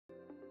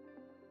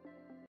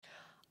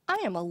I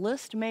am a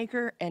list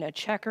maker and a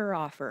checker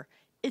offer.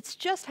 It's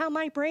just how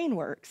my brain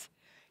works.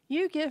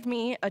 You give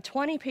me a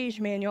 20-page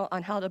manual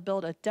on how to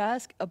build a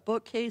desk, a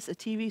bookcase, a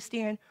TV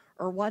stand,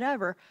 or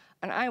whatever,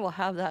 and I will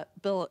have that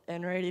built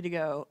and ready to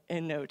go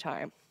in no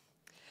time.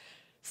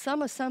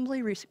 Some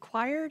assembly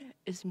required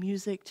is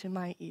music to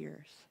my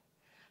ears.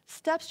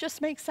 Steps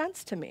just make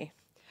sense to me.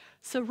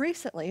 So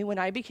recently, when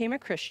I became a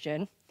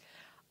Christian,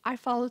 I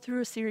followed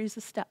through a series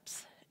of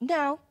steps.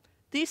 Now,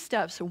 these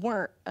steps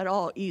weren't at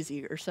all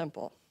easy or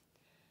simple.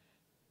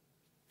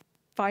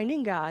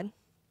 Finding God,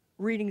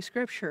 reading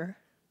scripture,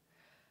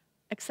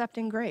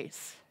 accepting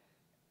grace.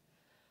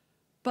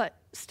 But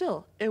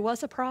still, it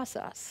was a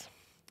process,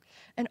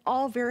 and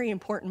all very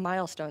important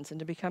milestones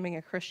into becoming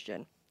a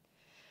Christian.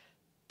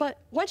 But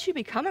once you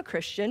become a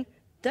Christian,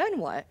 then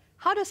what?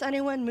 How does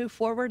anyone move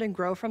forward and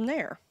grow from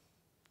there?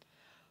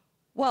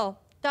 Well,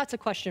 that's a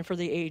question for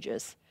the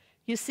ages.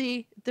 You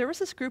see, there was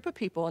this group of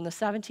people in the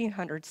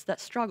 1700s that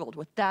struggled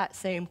with that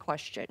same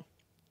question.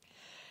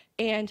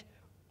 And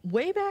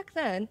way back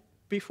then,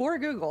 before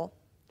Google,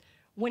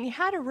 when you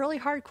had a really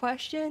hard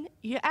question,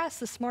 you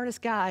asked the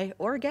smartest guy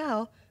or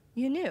gal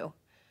you knew.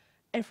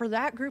 And for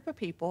that group of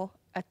people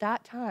at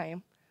that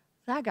time,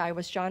 that guy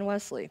was John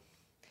Wesley.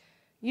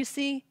 You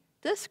see,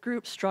 this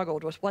group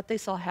struggled with what they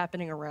saw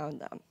happening around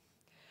them,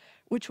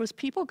 which was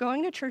people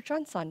going to church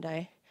on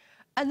Sunday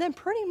and then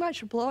pretty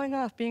much blowing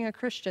off being a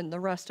Christian the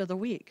rest of the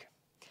week.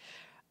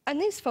 And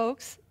these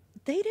folks,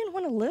 they didn't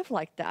want to live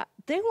like that.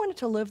 They wanted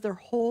to live their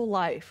whole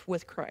life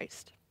with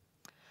Christ.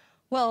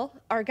 Well,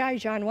 our guy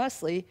John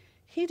Wesley,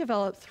 he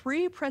developed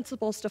 3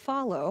 principles to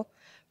follow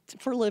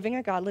for living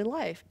a godly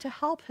life to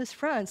help his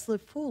friends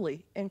live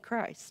fully in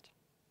Christ.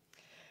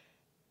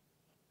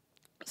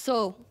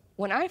 So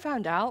when I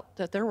found out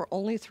that there were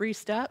only 3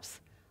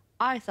 steps,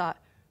 I thought,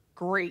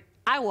 great,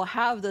 I will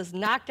have this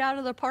knocked out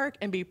of the park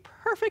and be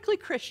perfectly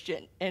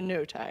Christian in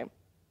no time.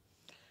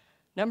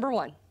 Number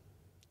 1,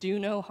 do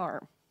no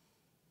harm.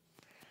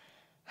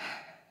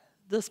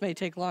 This may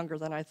take longer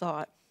than I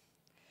thought.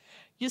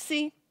 You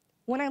see,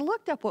 when I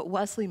looked up what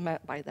Wesley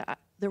meant by that,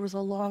 there was a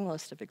long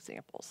list of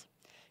examples.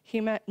 He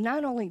meant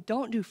not only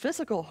don't do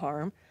physical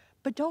harm,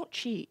 but don't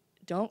cheat,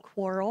 don't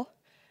quarrel,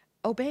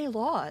 obey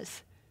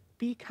laws,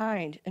 be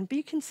kind, and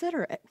be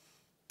considerate.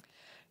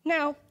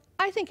 Now,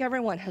 I think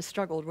everyone has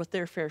struggled with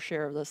their fair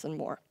share of this and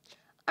more.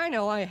 I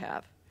know I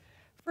have.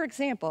 For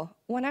example,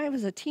 when I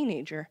was a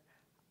teenager,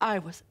 I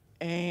was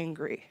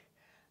angry.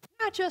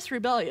 Not just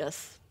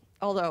rebellious,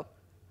 although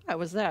I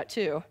was that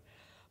too,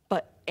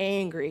 but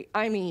angry.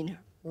 I mean,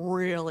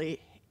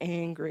 really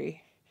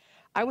angry.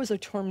 I was a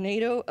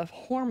tornado of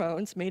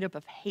hormones made up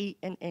of hate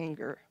and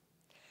anger.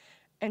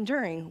 And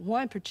during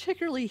one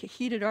particularly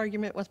heated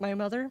argument with my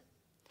mother,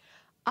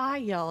 I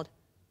yelled,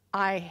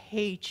 "I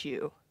hate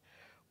you,"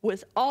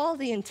 with all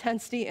the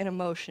intensity and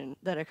emotion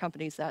that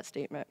accompanies that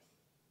statement.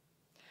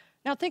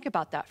 Now think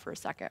about that for a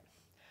second.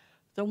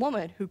 The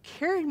woman who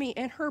carried me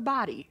in her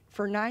body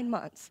for 9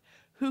 months,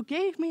 who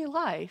gave me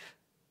life,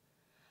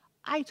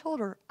 I told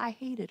her I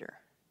hated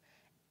her.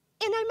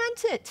 And I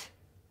meant it.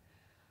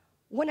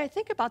 When I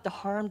think about the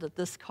harm that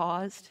this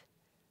caused,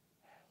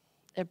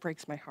 it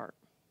breaks my heart.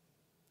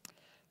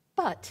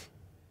 But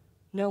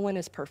no one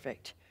is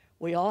perfect.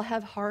 We all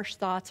have harsh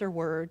thoughts or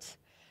words.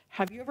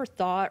 Have you ever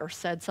thought or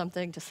said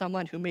something to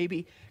someone who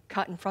maybe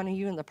cut in front of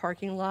you in the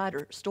parking lot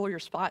or stole your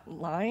spot in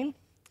line?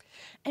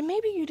 And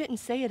maybe you didn't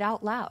say it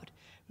out loud.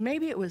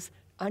 Maybe it was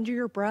under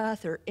your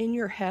breath or in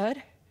your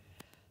head.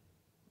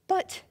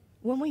 But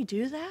when we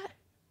do that,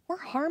 we're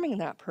harming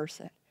that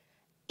person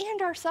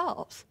and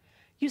ourselves.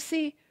 You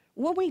see,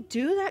 when we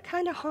do that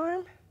kind of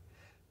harm,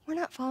 we're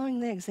not following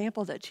the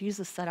example that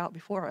Jesus set out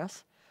before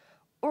us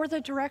or the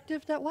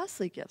directive that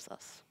Wesley gives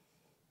us.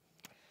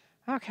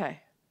 Okay,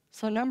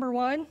 so number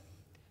 1,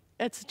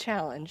 it's a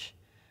challenge,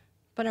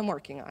 but I'm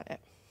working on it.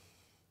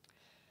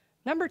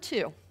 Number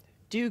 2,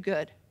 do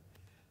good.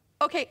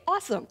 Okay,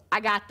 awesome, I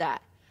got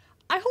that.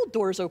 I hold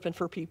doors open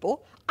for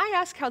people. I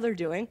ask how they're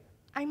doing.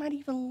 I might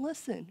even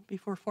listen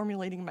before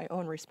formulating my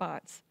own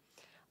response.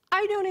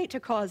 I donate to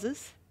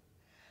causes.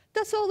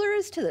 That's all there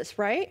is to this,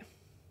 right?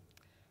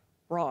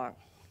 Wrong.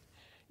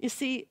 You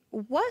see,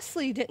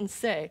 Wesley didn't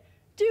say,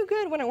 do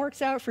good when it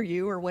works out for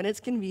you or when it's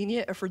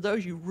convenient or for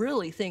those you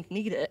really think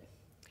need it.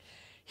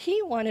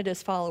 He wanted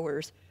his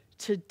followers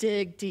to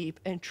dig deep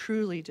and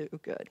truly do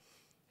good.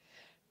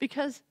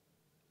 Because,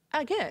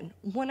 again,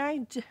 when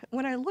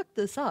I looked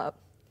this up,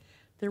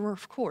 there were,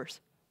 of course,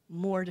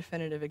 more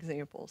definitive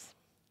examples.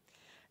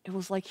 It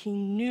was like he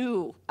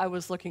knew I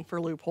was looking for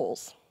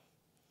loopholes.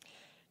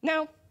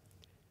 Now,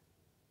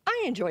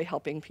 I enjoy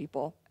helping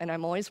people, and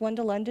I'm always one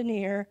to lend an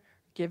ear,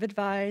 give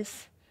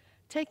advice,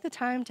 take the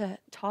time to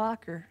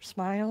talk or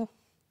smile.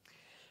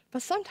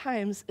 But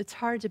sometimes it's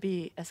hard to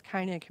be as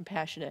kind and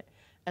compassionate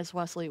as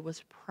Wesley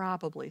was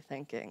probably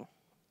thinking.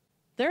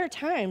 There are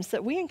times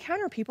that we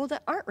encounter people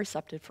that aren't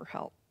receptive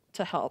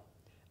to help.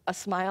 A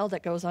smile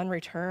that goes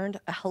unreturned,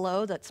 a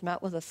hello that's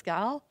met with a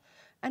scowl,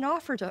 an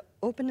offer to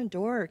open a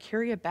door or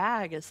carry a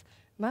bag is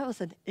met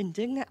with an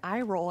indignant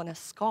eye roll and a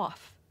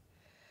scoff.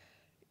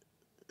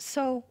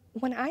 So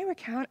when I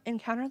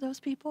encounter those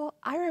people,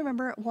 I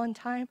remember at one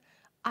time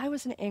I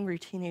was an angry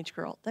teenage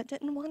girl that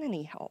didn't want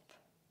any help.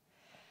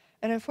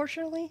 And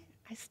unfortunately,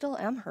 I still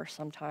am her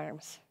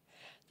sometimes.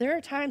 There are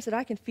times that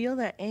I can feel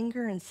that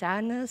anger and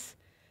sadness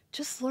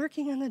just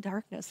lurking in the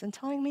darkness and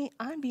telling me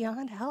I'm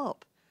beyond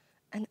help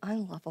and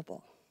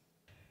unlovable.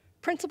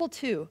 Principle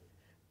 2,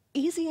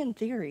 easy in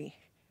theory,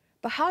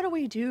 but how do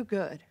we do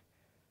good?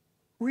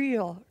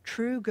 Real,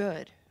 true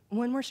good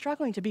when we're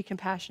struggling to be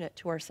compassionate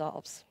to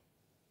ourselves.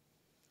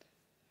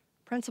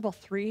 Principle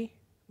 3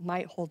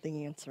 might hold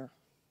the answer.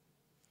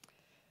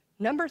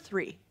 Number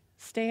 3,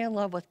 stay in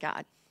love with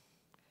God.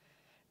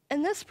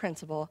 In this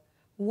principle,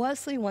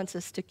 Wesley wants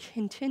us to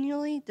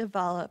continually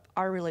develop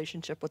our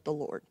relationship with the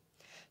Lord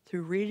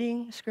through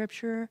reading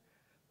Scripture,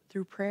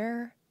 through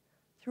prayer,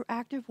 through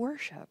active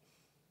worship.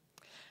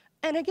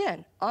 And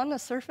again, on the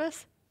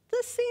surface,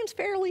 this seems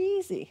fairly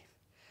easy.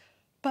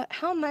 But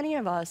how many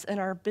of us in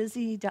our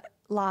busy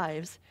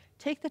lives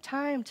take the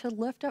time to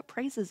lift up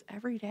praises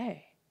every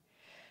day?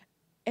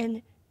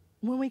 And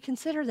when we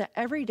consider that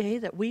every day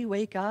that we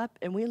wake up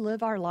and we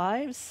live our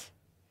lives,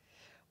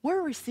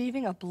 we're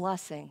receiving a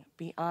blessing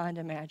beyond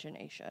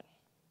imagination.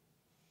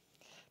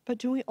 But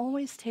do we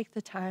always take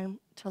the time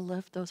to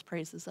lift those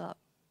praises up?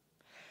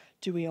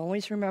 Do we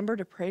always remember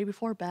to pray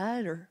before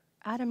bed or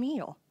at a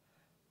meal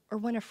or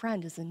when a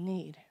friend is in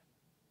need?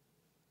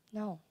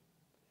 No,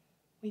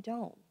 we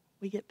don't.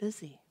 We get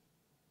busy.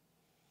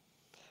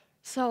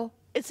 So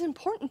it's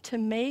important to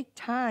make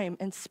time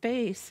and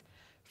space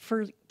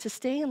to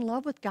stay in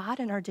love with God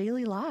in our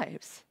daily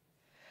lives.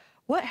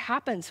 What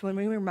happens when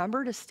we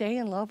remember to stay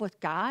in love with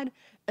God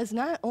is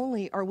not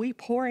only are we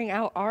pouring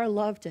out our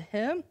love to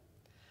Him,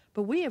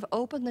 but we have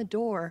opened the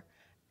door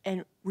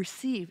and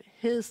receive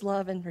His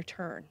love in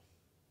return.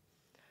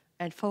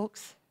 And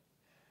folks,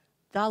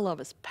 that love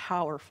is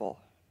powerful.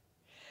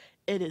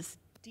 It is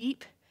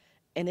deep,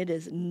 and it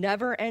is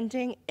never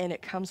ending, and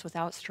it comes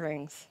without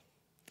strings.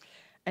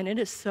 And it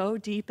is so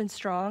deep and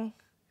strong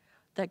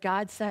that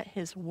God sent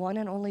His one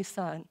and only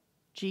Son,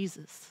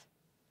 Jesus,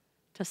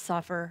 to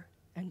suffer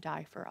and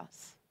die for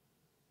us.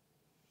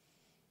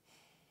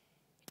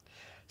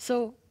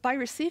 So by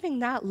receiving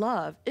that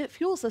love, it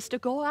fuels us to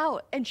go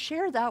out and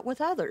share that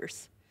with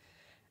others.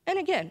 And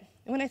again,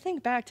 when I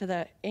think back to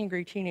that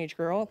angry teenage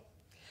girl,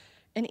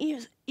 and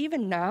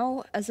even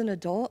now as an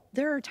adult,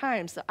 there are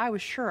times that I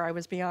was sure I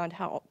was beyond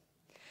help.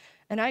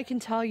 And I can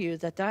tell you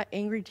that that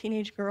angry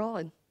teenage girl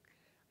and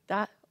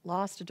that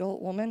lost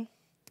adult woman,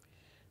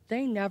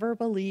 they never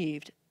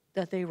believed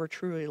that they were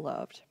truly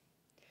loved.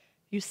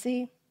 You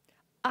see,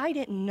 I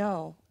didn't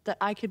know that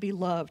I could be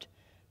loved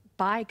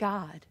by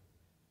God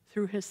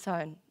through His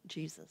Son,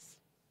 Jesus.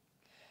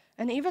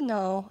 And even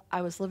though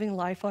I was living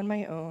life on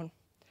my own,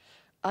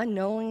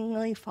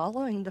 unknowingly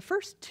following the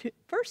first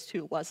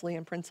two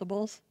Wesleyan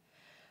principles,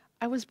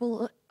 I was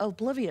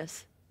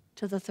oblivious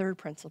to the third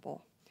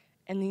principle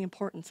and the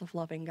importance of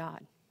loving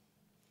God.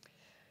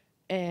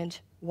 And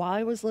while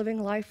I was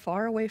living life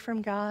far away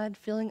from God,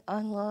 feeling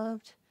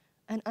unloved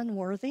and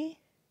unworthy,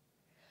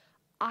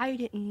 I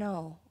didn't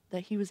know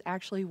that He was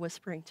actually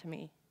whispering to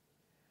me,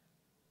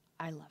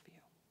 I love you.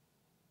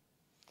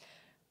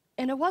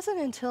 And it wasn't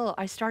until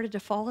I started to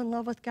fall in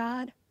love with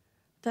God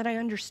that I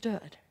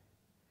understood.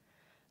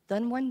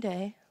 Then one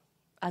day,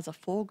 as a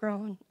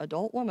full-grown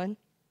adult woman,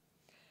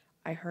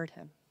 I heard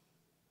Him.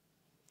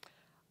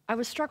 I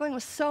was struggling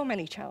with so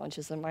many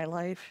challenges in my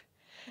life,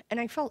 and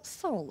I felt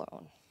so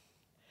alone.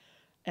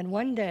 And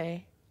one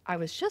day, I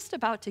was just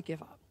about to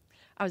give up.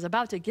 I was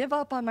about to give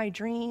up on my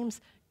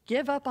dreams,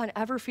 give up on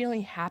ever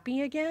feeling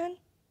happy again.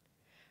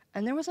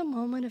 And there was a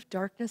moment of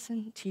darkness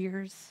and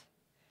tears,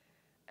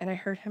 and I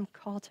heard Him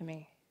call to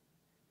me,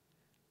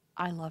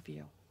 I love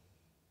you.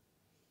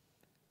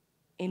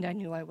 And I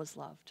knew I was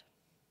loved.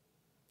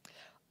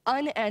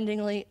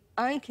 Unendingly,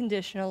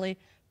 unconditionally,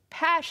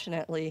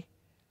 passionately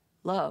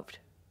loved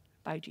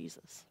by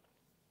Jesus.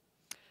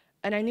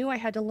 And I knew I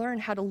had to learn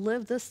how to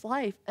live this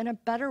life in a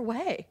better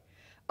way,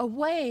 a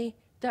way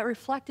that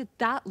reflected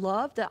that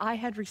love that I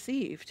had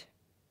received.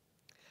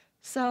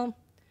 So,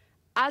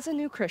 as a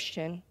new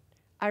Christian,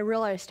 I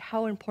realized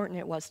how important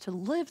it was to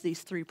live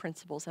these three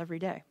principles every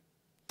day.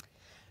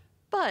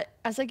 But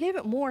as I gave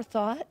it more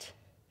thought,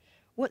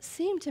 what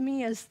seemed to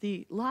me as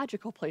the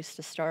logical place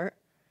to start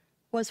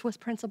was with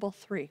principle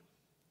 3,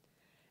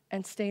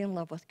 and stay in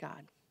love with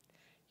God.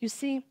 You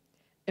see,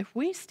 if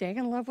we stay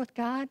in love with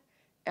God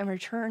and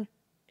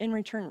in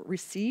return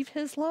receive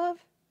His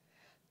love,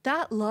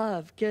 that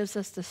love gives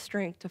us the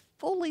strength to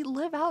fully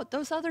live out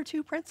those other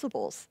two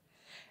principles.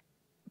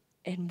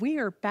 And we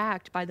are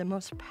backed by the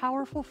most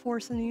powerful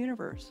force in the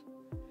universe,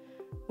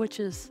 which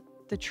is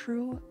the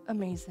true,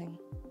 amazing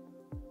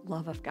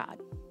love of God.